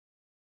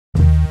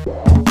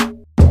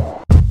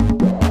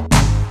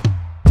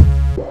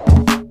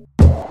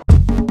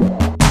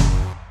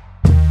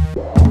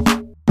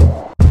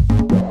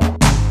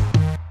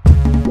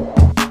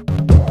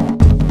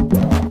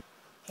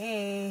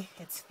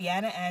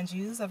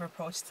Andrews of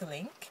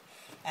Approachable,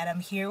 and I'm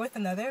here with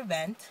another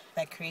event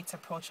that creates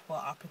approachable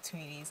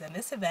opportunities. And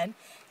this event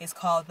is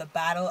called the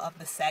Battle of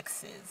the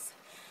Sexes.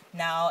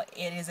 Now,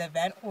 it is an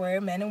event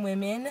where men and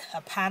women,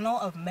 a panel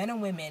of men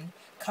and women,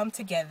 come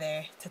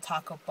together to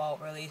talk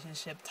about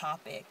relationship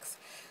topics.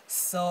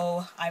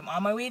 So I'm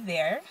on my way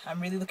there. I'm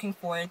really looking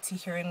forward to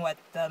hearing what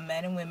the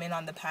men and women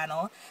on the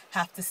panel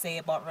have to say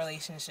about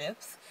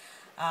relationships.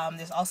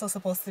 There's also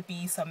supposed to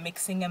be some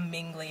mixing and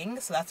mingling,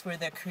 so that's where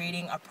the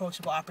creating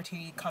approachable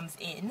opportunity comes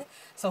in.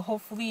 So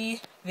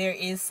hopefully there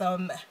is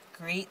some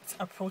great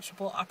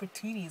approachable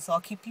opportunities. So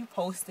I'll keep you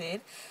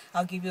posted.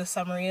 I'll give you a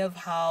summary of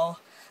how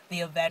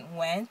the event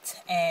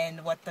went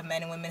and what the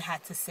men and women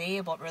had to say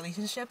about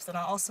relationships, and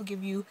I'll also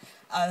give you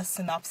a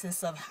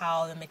synopsis of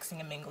how the mixing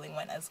and mingling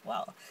went as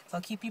well. So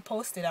I'll keep you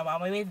posted. I'm on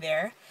my way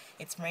there.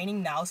 It's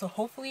raining now, so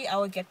hopefully I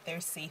will get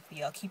there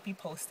safely. I'll keep you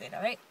posted,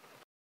 alright?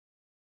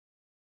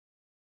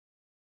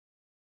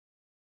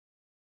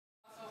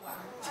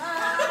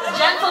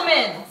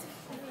 Gentlemen,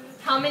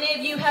 how many of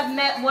you have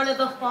met one of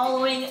the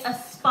following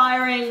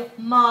aspiring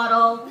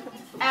model,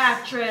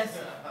 actress,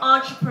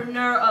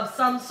 entrepreneur of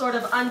some sort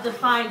of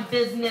undefined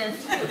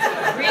business,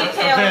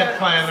 retailer,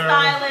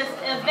 stylist,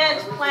 event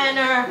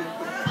planner,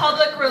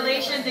 public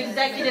relations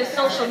executive,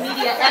 social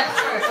media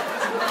expert?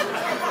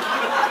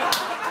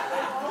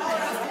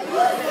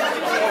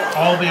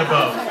 All the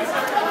above.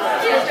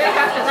 Cheers, drink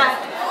after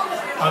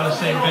that. On the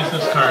same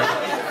business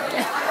card.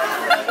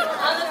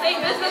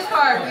 Business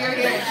card, we are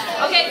here.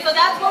 Okay, so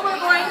that's what we're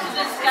going to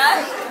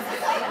discuss.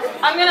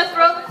 I'm going to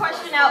throw the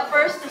question out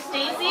first to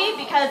Stacy,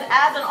 because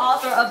as an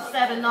author of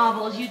 7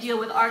 novels, you deal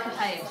with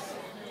archetypes.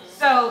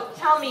 So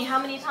tell me, how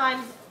many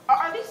times,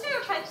 are these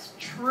stereotypes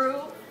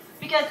true?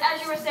 Because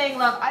as you were saying,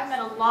 love, I've met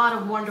a lot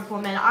of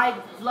wonderful men. I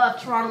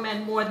love Toronto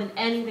men more than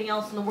anything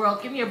else in the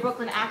world. Give me a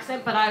Brooklyn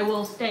accent, but I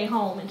will stay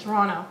home in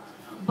Toronto.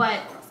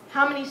 But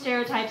how many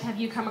stereotypes have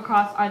you come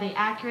across? Are they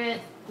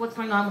accurate? What's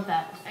going on with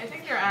that? I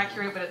think they're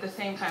accurate, but at the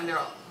same time,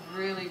 they're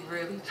really,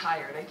 really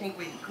tired. I think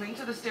we cling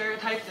to the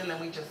stereotypes and then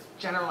we just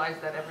generalize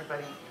that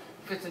everybody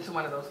fits into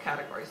one of those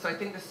categories. So I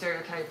think the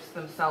stereotypes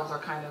themselves are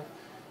kind of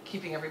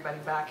keeping everybody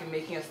back and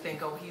making us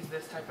think, oh, he's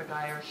this type of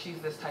guy or she's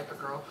this type of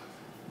girl.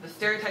 The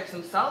stereotypes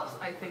themselves,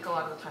 I think a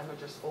lot of the time are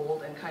just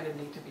old and kind of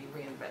need to be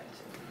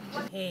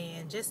reinvented. Hey,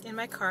 and just in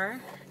my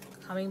car,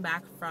 coming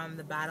back from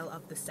the Battle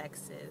of the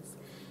Sexes,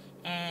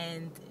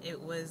 and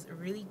it was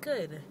really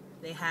good.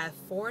 They had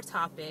 4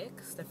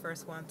 topics. The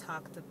first one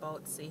talked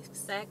about safe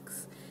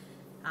sex.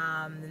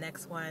 The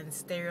next one,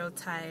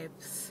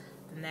 stereotypes.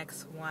 The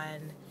next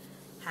one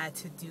had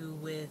to do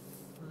with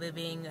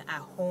living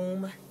at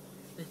home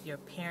with your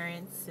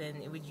parents,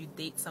 and would you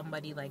date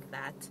somebody like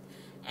that?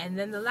 And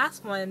then the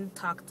last one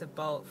talked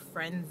about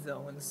friend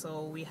zone.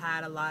 So we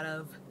had a lot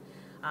of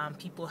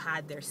people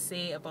had their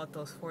say about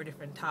those 4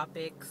 different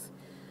topics.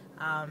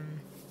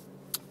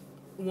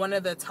 One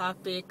of the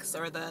topics,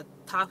 or the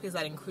topics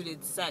that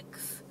included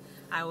sex,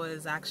 I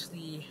was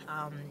actually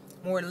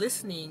more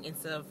listening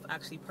instead of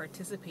actually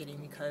participating,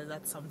 because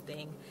that's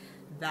something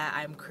that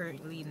I'm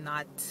currently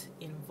not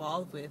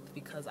involved with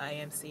because I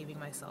am saving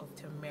myself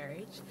to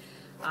marriage.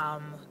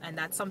 And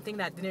that's something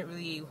that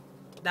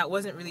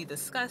wasn't really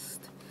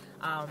discussed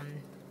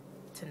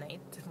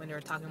tonight when they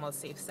were talking about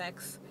safe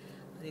sex.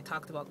 They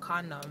talked about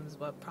condoms,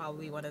 but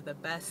probably one of the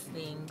best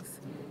things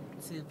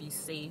to be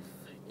safe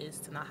is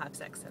to not have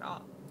sex at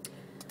all,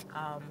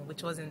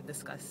 which wasn't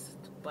discussed.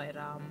 But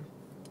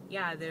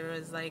yeah, there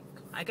was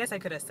I guess I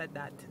could have said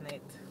that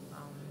tonight,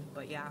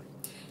 but yeah.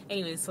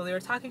 Anyways, so they were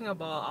talking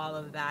about all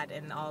of that,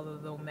 and all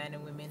of the men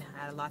and women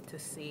had a lot to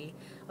say,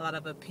 a lot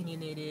of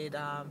opinionated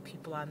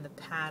people on the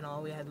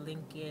panel. We had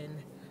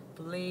Lincoln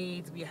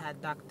Blades, we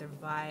had Dr.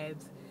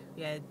 Vibes,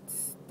 we had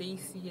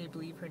Stacy, I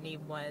believe her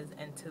name was,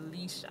 and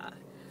Telisha.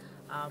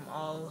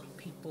 All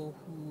people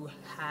who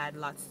had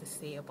lots to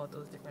say about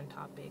those different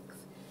topics.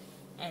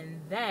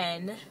 And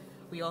then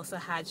we also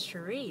had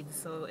charades.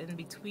 So in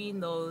between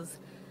those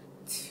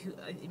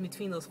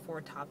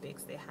 4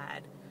 topics, they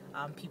had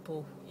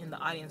people in the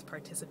audience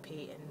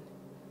participate, and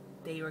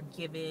they were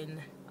given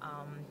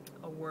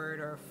a word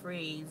or a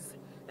phrase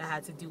that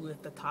had to do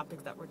with the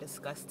topics that were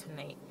discussed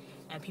tonight,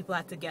 and people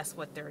had to guess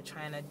what they were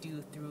trying to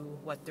do through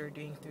what they're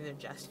doing through their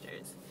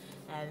gestures.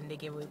 And they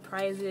gave away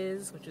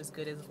prizes, which was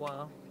good as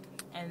well.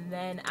 And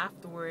then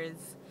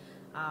afterwards,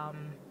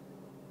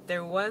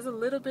 there was a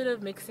little bit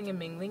of mixing and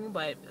mingling,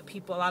 but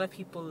a lot of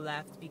people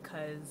left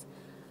because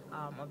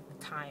of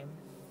the time.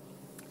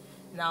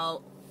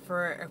 Now,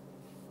 for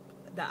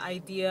the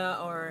idea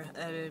or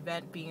an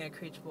event being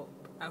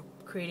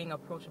creating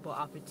approachable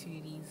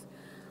opportunities,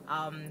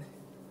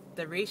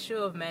 the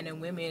ratio of men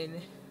and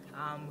women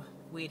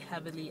weighed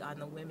heavily on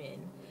the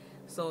women.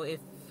 So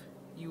if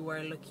you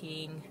were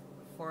looking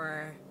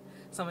for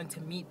someone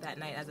to meet that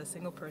night as a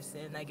single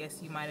person, I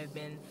guess you might have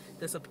been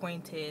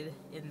disappointed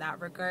in that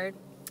regard.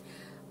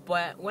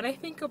 But when I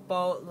think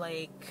about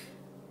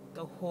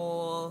the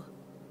whole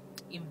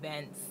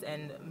events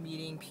and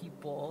meeting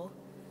people,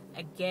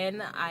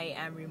 again, I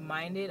am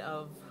reminded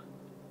of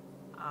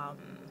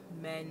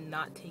men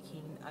not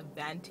taking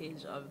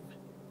advantage of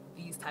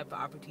these type of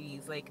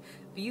opportunities. Like,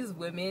 these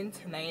women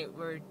tonight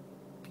were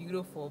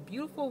beautiful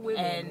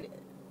women, and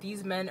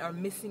these men are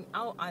missing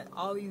out on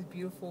all these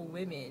beautiful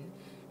women.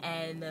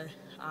 And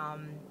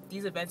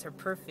these events are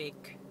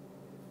perfect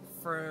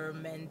for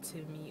men to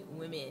meet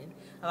women.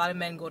 A lot of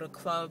men go to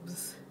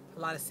clubs, a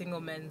lot of single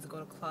men go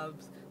to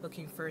clubs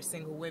looking for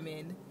single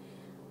women,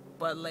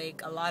 but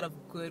like, a lot of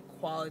good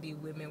quality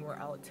women were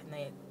out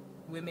tonight.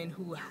 Women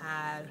who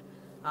had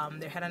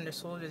their head on their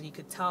shoulders. You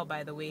could tell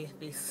by the way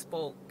they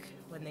spoke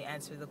when they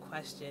answered the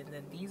questions,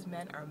 and these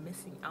men are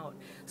missing out.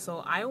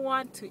 So I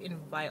want to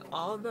invite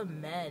all the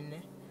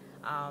men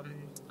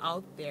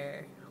out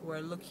there who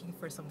are looking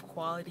for some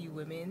quality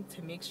women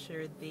to make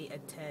sure they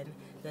attend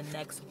the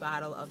next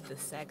Battle of the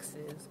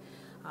Sexes.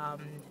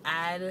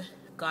 Add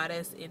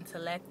Goddess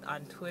Intellect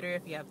on Twitter.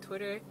 If you have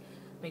Twitter,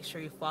 make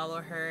sure you follow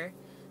her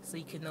so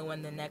you can know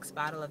when the next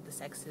Battle of the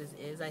Sexes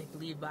is. I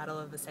believe Battle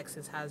of the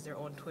Sexes has their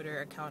own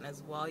Twitter account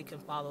as well. You can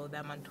follow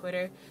them on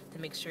Twitter to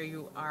make sure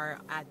you are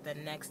at the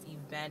next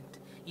event.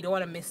 You don't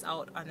want to miss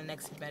out on the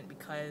next event,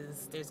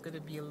 because there's going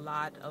to be a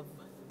lot of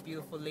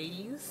beautiful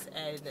ladies,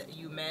 and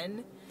you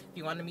men, if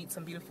you want to meet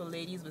some beautiful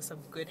ladies with some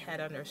good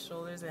head on their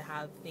shoulders and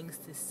have things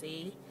to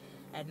say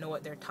and know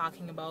what they're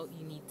talking about,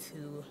 you need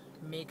to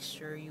make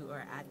sure you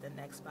are at the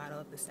next Battle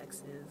of the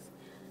Sexes.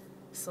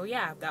 So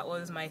yeah, that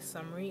was my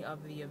summary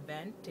of the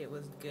event. It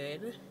was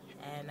good,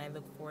 and I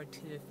look forward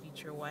to a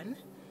future one.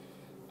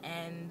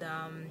 And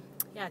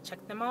yeah,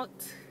 check them out.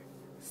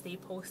 Stay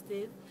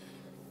posted.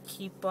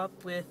 Keep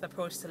up with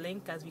Approachable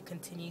Link as we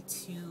continue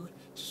to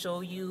show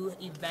you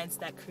events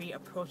that create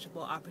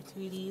approachable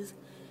opportunities,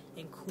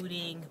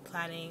 including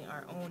planning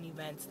our own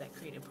events that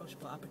create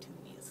approachable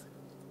opportunities.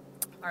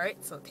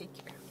 Alright, so take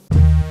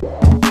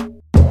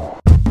care.